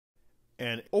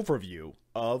an overview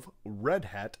of Red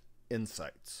Hat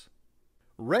Insights.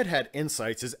 Red Hat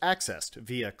Insights is accessed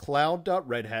via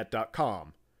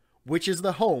cloud.redhat.com, which is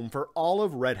the home for all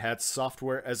of Red Hat's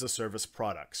software as a service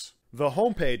products. The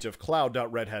homepage of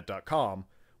cloud.redhat.com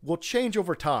will change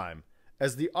over time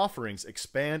as the offerings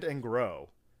expand and grow,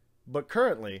 but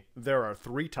currently there are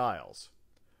 3 tiles.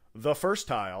 The first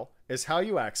tile is how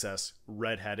you access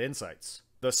Red Hat Insights.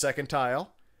 The second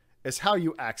tile is how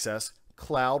you access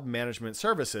cloud management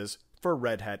services for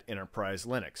Red Hat Enterprise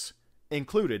Linux,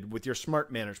 included with your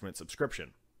Smart Management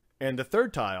subscription. And the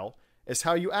third tile is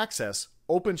how you access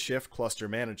OpenShift Cluster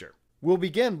Manager. We'll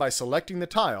begin by selecting the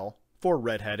tile for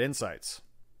Red Hat Insights.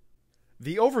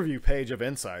 The overview page of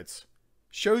Insights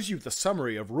shows you the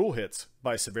summary of rule hits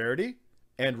by severity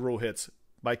and rule hits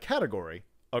by category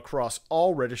across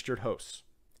all registered hosts.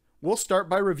 We'll start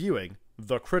by reviewing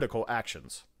the critical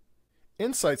actions.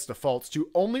 Insights defaults to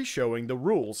only showing the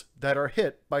rules that are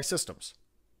hit by systems.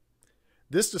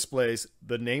 This displays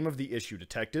the name of the issue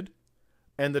detected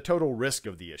and the total risk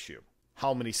of the issue,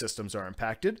 how many systems are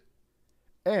impacted,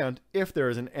 and if there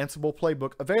is an Ansible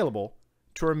playbook available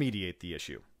to remediate the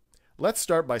issue. Let's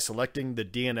start by selecting the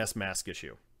DNS mask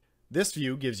issue. This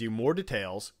view gives you more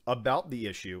details about the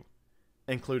issue,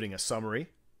 including a summary,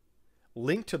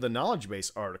 link to the knowledge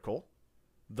base article,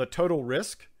 the total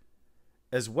risk,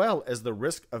 as well as the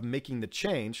risk of making the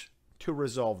change to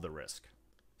resolve the risk.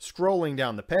 Scrolling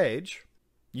down the page,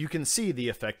 you can see the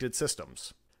affected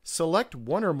systems. Select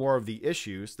one or more of the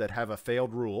issues that have a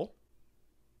failed rule,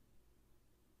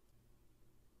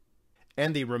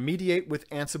 and the Remediate with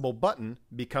Ansible button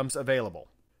becomes available.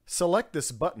 Select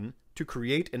this button to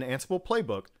create an Ansible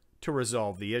playbook to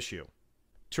resolve the issue.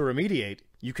 To remediate,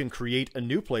 you can create a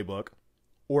new playbook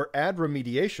or add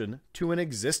remediation to an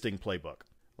existing playbook.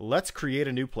 Let's create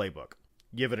a new playbook.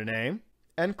 Give it a name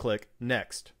and click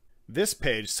Next. This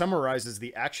page summarizes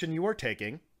the action you are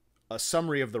taking, a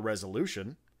summary of the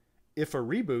resolution, if a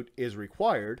reboot is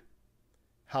required,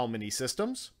 how many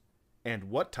systems, and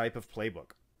what type of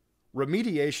playbook.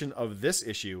 Remediation of this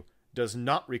issue does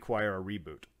not require a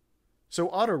reboot, so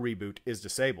auto reboot is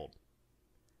disabled.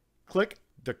 Click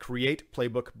the Create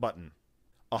Playbook button.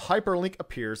 A hyperlink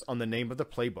appears on the name of the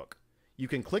playbook. You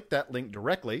can click that link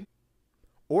directly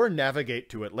or navigate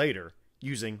to it later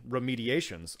using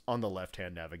remediations on the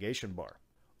left-hand navigation bar.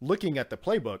 Looking at the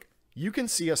playbook, you can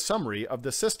see a summary of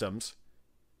the systems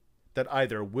that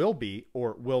either will be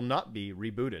or will not be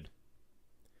rebooted,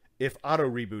 if auto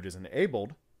reboot is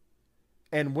enabled,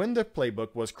 and when the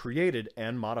playbook was created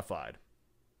and modified.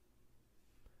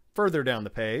 Further down the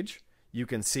page, you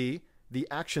can see the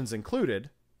actions included,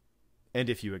 and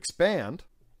if you expand,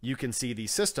 you can see the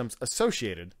systems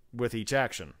associated with each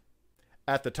action.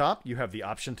 At the top, you have the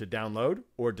option to download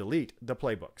or delete the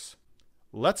playbooks.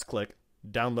 Let's click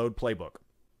Download Playbook.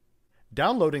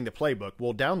 Downloading the playbook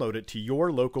will download it to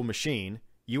your local machine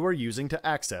you are using to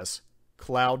access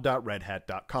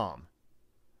cloud.redhat.com.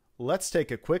 Let's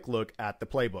take a quick look at the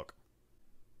playbook.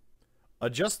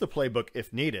 Adjust the playbook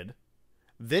if needed,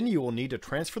 then you will need to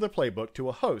transfer the playbook to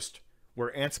a host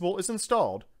where Ansible is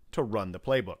installed to run the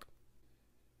playbook.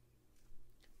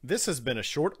 This has been a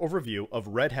short overview of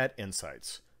Red Hat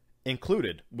Insights,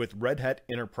 included with Red Hat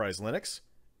Enterprise Linux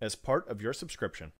as part of your subscription.